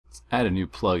add a new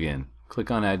plugin. Click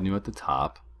on Add New at the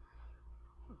top,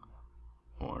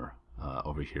 or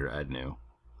over here, Add New.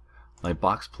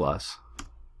 Lightbox Plus.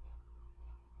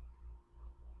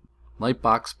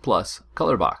 Lightbox Plus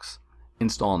Colorbox.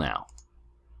 Install now.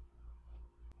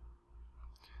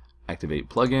 Activate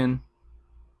plugin.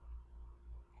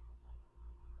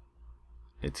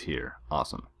 It's here.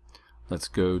 Awesome. Let's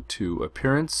go to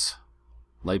Appearance,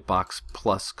 Lightbox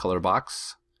Plus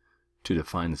Colorbox. To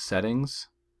define the settings,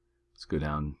 let's go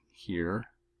down here.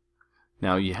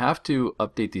 Now you have to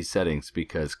update these settings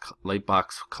because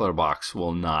Lightbox Colorbox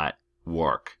will not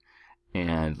work.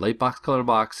 And Lightbox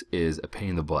Colorbox is a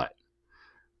pain in the butt.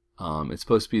 It's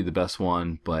supposed to be the best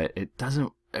one, but it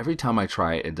doesn't. Every time I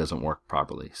try it, it doesn't work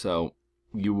properly. So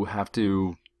you have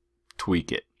to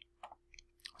tweak it.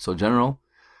 So General,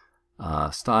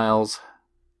 Styles.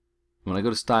 When I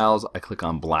go to Styles, I click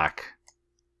on Black.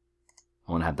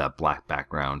 I want to have that black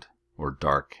background or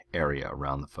dark area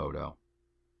around the photo.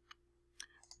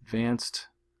 Advanced,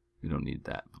 we don't need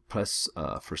that. Press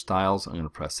for Styles, I'm going to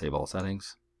press Save All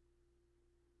Settings.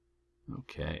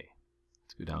 Okay,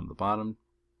 let's go down to the bottom,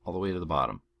 all the way to the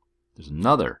bottom. There's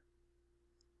another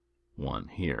one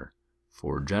here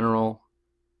for General,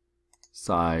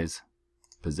 Size,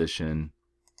 Position,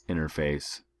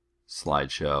 Interface,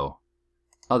 Slideshow,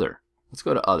 Other. Let's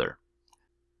go to Other.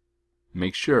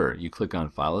 Make sure you click on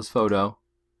File as Photo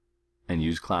and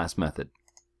use Class Method.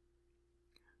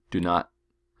 Do not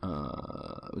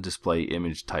display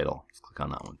image title. Let's click on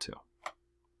that one too.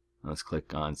 Let's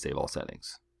click on Save All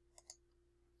Settings.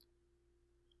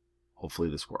 Hopefully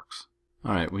this works.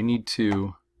 Alright, we need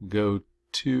to go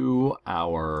to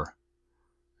our,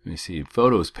 let me see,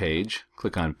 Photos page.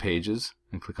 Click on Pages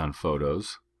and click on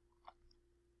Photos.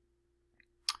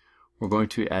 We're going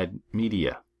to add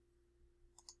media.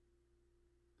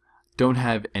 Don't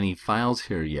have any files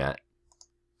here yet,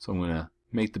 so I'm going to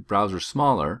make the browser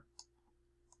smaller,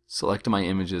 select my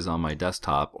images on my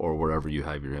desktop or wherever you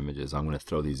have your images. I'm going to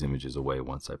throw these images away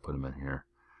once I put them in here.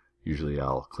 Usually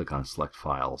I'll click on Select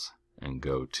Files and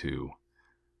go to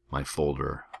my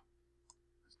folder,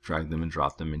 drag them and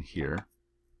drop them in here.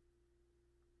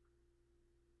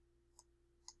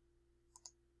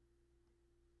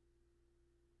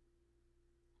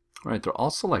 Alright, they're all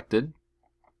selected.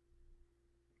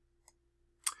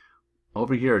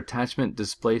 Over here, Attachment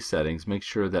Display Settings, make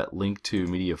sure that Link to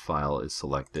Media File is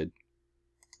selected.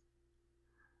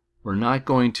 We're not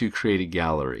going to create a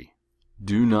gallery.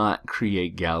 Do not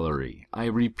create gallery. I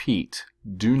repeat,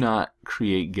 do not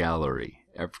create gallery.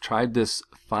 I've tried this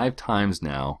 5 times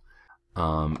now.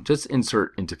 Just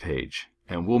insert into page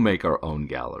and we'll make our own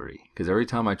gallery, because every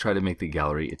time I try to make the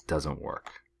gallery it doesn't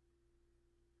work.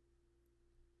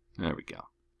 There we go.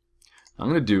 What I'm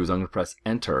going to do is I'm going to press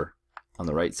Enter on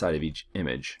the right side of each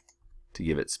image to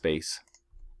give it space.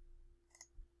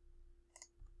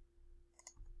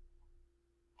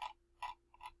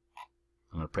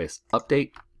 I'm going to press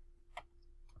Update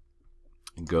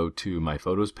and go to my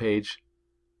Photos page.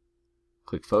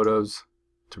 Click Photos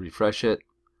to refresh it.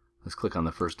 Let's click on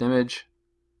the first image.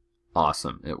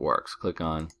 Awesome, it works. Click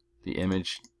on the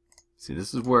image. See,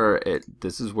 this is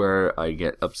where I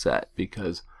get upset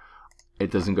because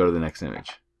it doesn't go to the next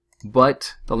image.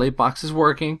 But the Lightbox is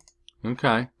working.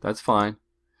 Okay, that's fine.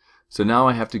 So now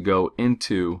I have to go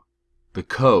into the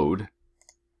code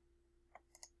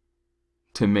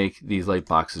to make these light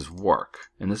boxes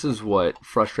work. And this is what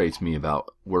frustrates me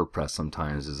about WordPress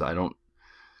sometimes, is I don't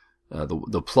the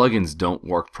plugins don't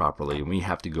work properly, and we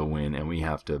have to go in and we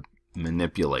have to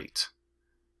manipulate.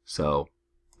 So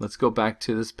let's go back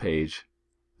to this page,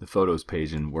 the Photos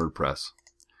page in WordPress.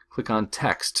 Click on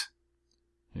Text.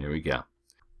 Here we go.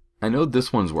 I know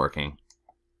this one's working.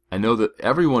 I know that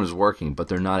everyone is working, but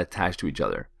they're not attached to each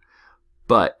other.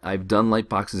 But I've done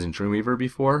Lightboxes in Dreamweaver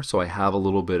before, so I have a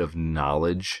little bit of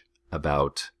knowledge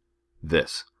about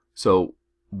this. So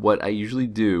what I usually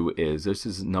do is, this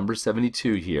is number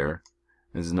 72 here,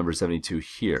 and this is number 72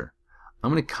 here.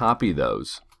 I'm going to copy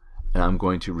those, and I'm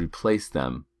going to replace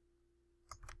them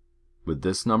with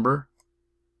this number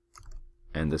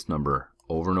and this number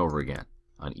over and over again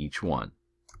on each one.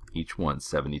 Each one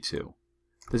 72.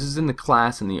 This is in the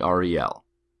class and the REL.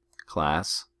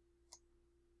 Class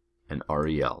and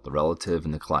REL, the relative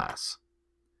and the class.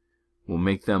 We'll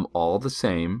make them all the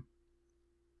same.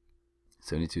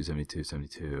 72, 72,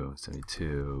 72,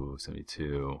 72,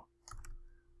 72.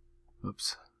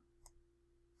 Oops.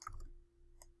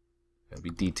 Gotta be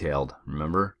detailed.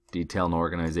 Remember? Detail and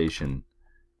organization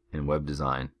in web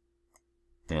design.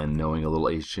 And knowing a little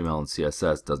HTML and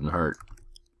CSS doesn't hurt.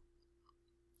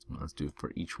 Let's do it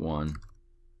for each one.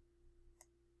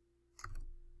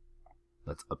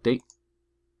 Let's update.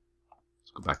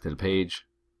 Let's go back to the page,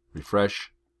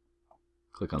 refresh,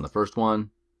 click on the first one.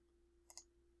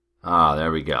 Ah,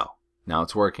 there we go. Now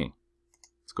it's working.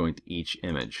 It's going to each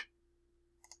image.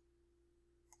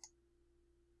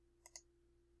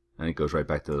 And it goes right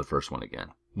back to the first one again.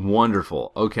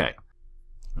 Wonderful. Okay.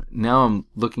 Now I'm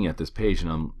looking at this page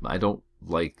and I don't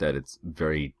like that it's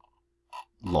very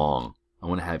long. I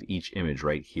want to have each image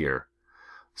right here.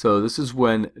 So this is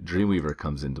when Dreamweaver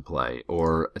comes into play,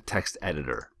 or a text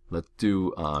editor. Let's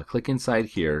do click inside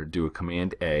here, do a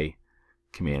Command A,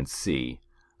 Command C,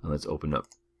 and let's open up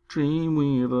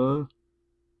Dreamweaver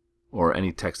or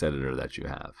any text editor that you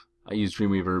have. I use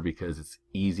Dreamweaver because it's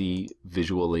easy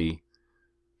visually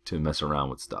to mess around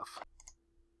with stuff.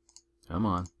 Come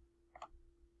on.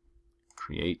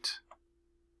 Create.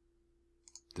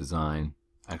 Design.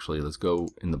 Actually, let's go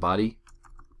in the body.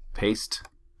 Paste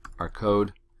our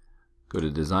code. Go to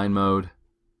design mode.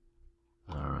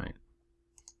 Alright.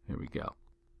 Here we go.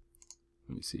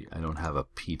 Let me see. I don't have a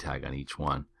P tag on each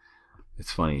one.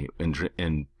 It's funny.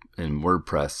 In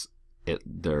WordPress,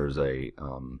 there's a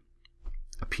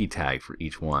P tag for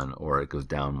each one, or it goes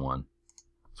down one.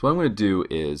 So what I'm going to do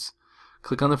is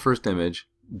click on the first image,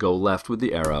 go left with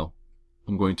the arrow.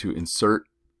 I'm going to insert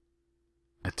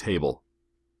a table.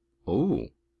 Oh,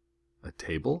 a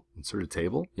table? Insert a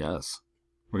table? Yes.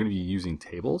 We're going to be using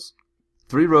tables.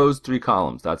 3 rows, 3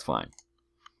 columns. That's fine.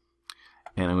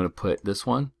 And I'm going to put this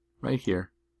one right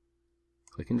here.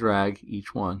 Click and drag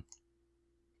each one.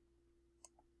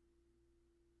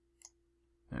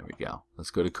 There we go.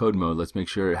 Let's go to code mode. Let's make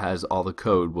sure it has all the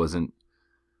code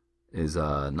is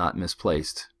not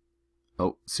misplaced.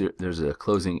 Oh, see, there's a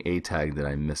closing A tag that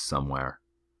I missed somewhere.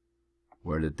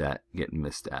 Where did that get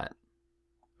missed at?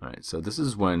 Alright, so this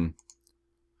is when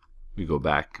we go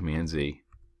back, Command Z.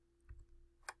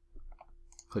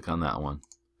 Click on that one.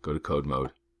 Go to code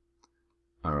mode.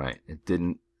 Alright, it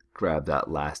didn't grab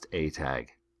that last A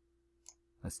tag.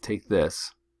 Let's take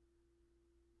this.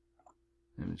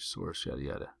 Image source, yada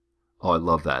yada. Oh, I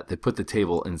love that. They put the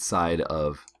table inside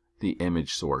of the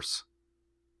image source.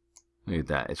 Look at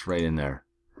that. It's right in there.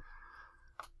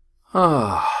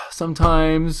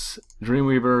 Sometimes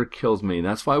Dreamweaver kills me.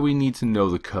 That's why we need to know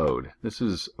the code. This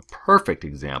is a perfect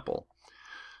example.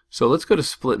 So let's go to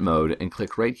split mode and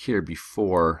click right here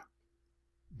before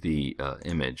the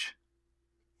image.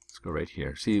 Let's go right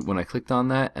here. See, when I clicked on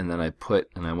that and then I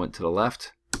went to the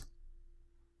left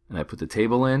and I put the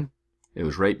table in, it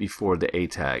was right before the A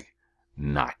tag.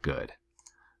 Not good.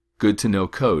 Good to know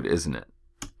code, isn't it?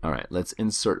 Alright, let's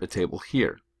insert a table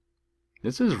here.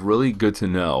 This is really good to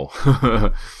know.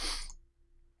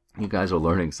 You guys are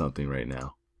learning something right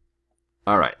now.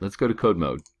 Alright, let's go to code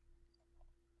mode.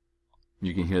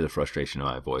 You can hear the frustration in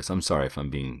my voice. I'm sorry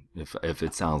if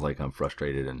it sounds like I'm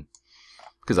frustrated, and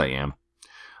because I am.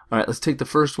 Alright, let's take the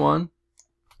first one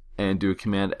and do a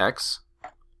Command X,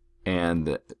 and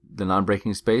the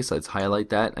non-breaking space, let's highlight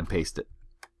that and paste it.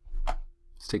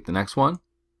 Let's take the next one,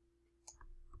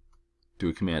 do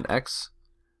a Command X,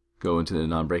 go into the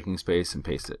non-breaking space and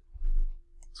paste it.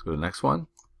 Let's go to the next one,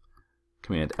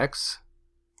 Command X,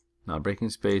 non-breaking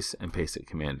space, and paste it,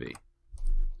 Command V. There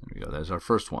we go, there's our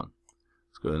first one.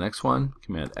 Let's go to the next one,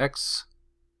 Command X,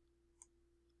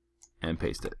 and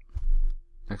paste it.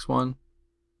 Next one,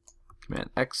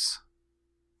 Command X,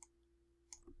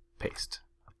 paste,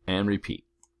 and repeat.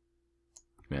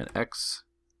 Command X,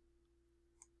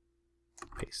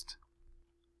 paste.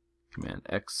 Command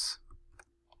X,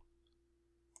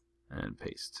 and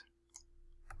paste.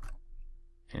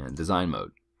 And design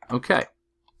mode. Okay.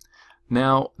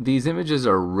 Now these images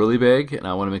are really big and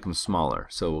I want to make them smaller.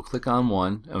 So we'll click on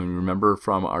one, and remember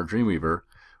from our Dreamweaver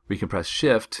we can press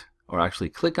Shift, or actually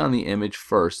click on the image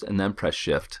first and then press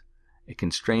Shift. It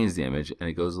constrains the image and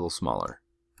it goes a little smaller.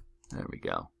 There we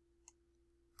go.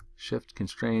 Shift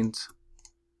constrains.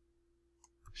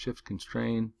 Shift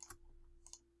constrain.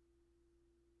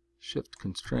 Shift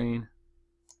constrain.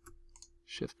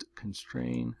 Shift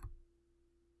constrain.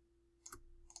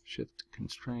 Shift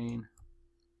constrain.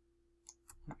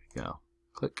 There we go.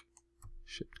 Click.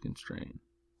 Shift constrain.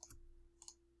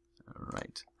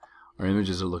 Alright. Our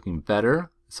images are looking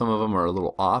better. Some of them are a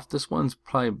little off. This one's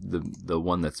probably the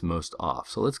one that's most off.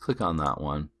 So let's click on that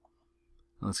one.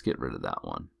 Let's get rid of that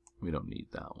one. We don't need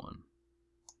that one.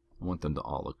 I want them to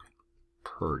all look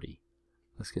pretty.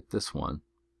 Let's get this one.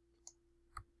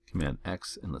 Command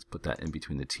X, and let's put that in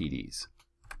between the TDs.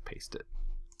 Paste it.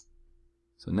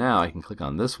 So now I can click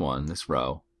on this one, this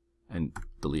row, and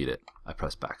delete it. I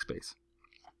press backspace.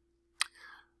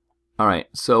 Alright,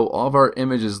 so all of our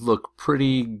images look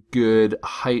pretty good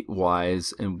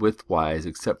height-wise and width-wise,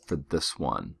 except for this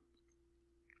one.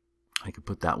 I could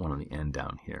put that one on the end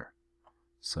down here.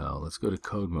 So let's go to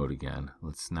code mode again.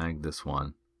 Let's snag this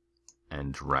one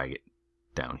and drag it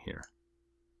down here.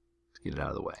 Let's get it out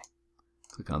of the way.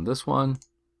 Click on this one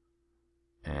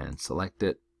and select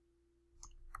it.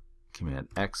 Command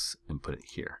X and put it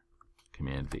here.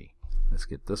 Command V. Let's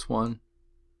get this one.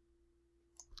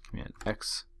 Command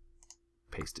X.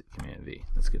 Paste it. Command V.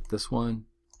 Let's get this one.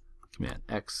 Command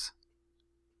X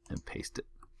and paste it.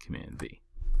 Command V.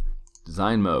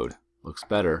 Design mode looks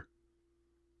better.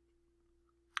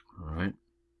 Alright.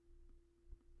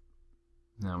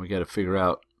 Now we got to figure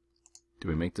out, do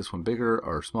we make this one bigger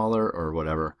or smaller or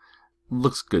whatever?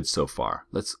 Looks good so far.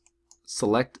 Let's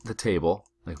select the table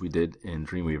like we did in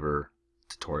Dreamweaver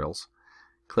tutorials.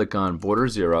 Click on border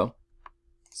 0,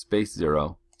 space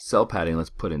 0, cell padding, let's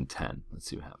put in 10. Let's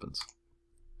see what happens.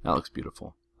 That looks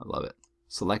beautiful. I love it.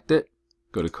 Select it,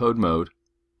 go to code mode.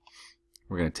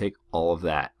 We're going to take all of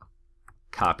that,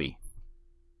 copy,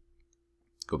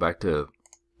 go back to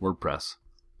WordPress,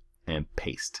 and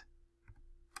paste,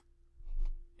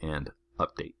 and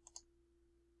update.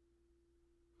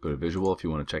 Go to visual if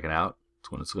you want to check it out.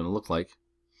 That's what it's going to look like.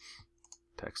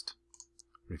 Text.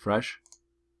 Refresh.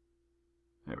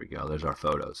 There we go. There's our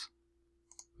photos.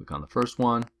 Click on the first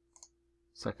one,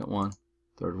 second one,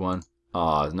 third one.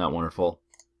 Ah, isn't that wonderful?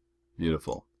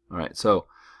 Beautiful. All right, so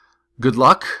good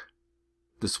luck.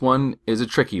 This one is a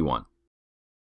tricky one.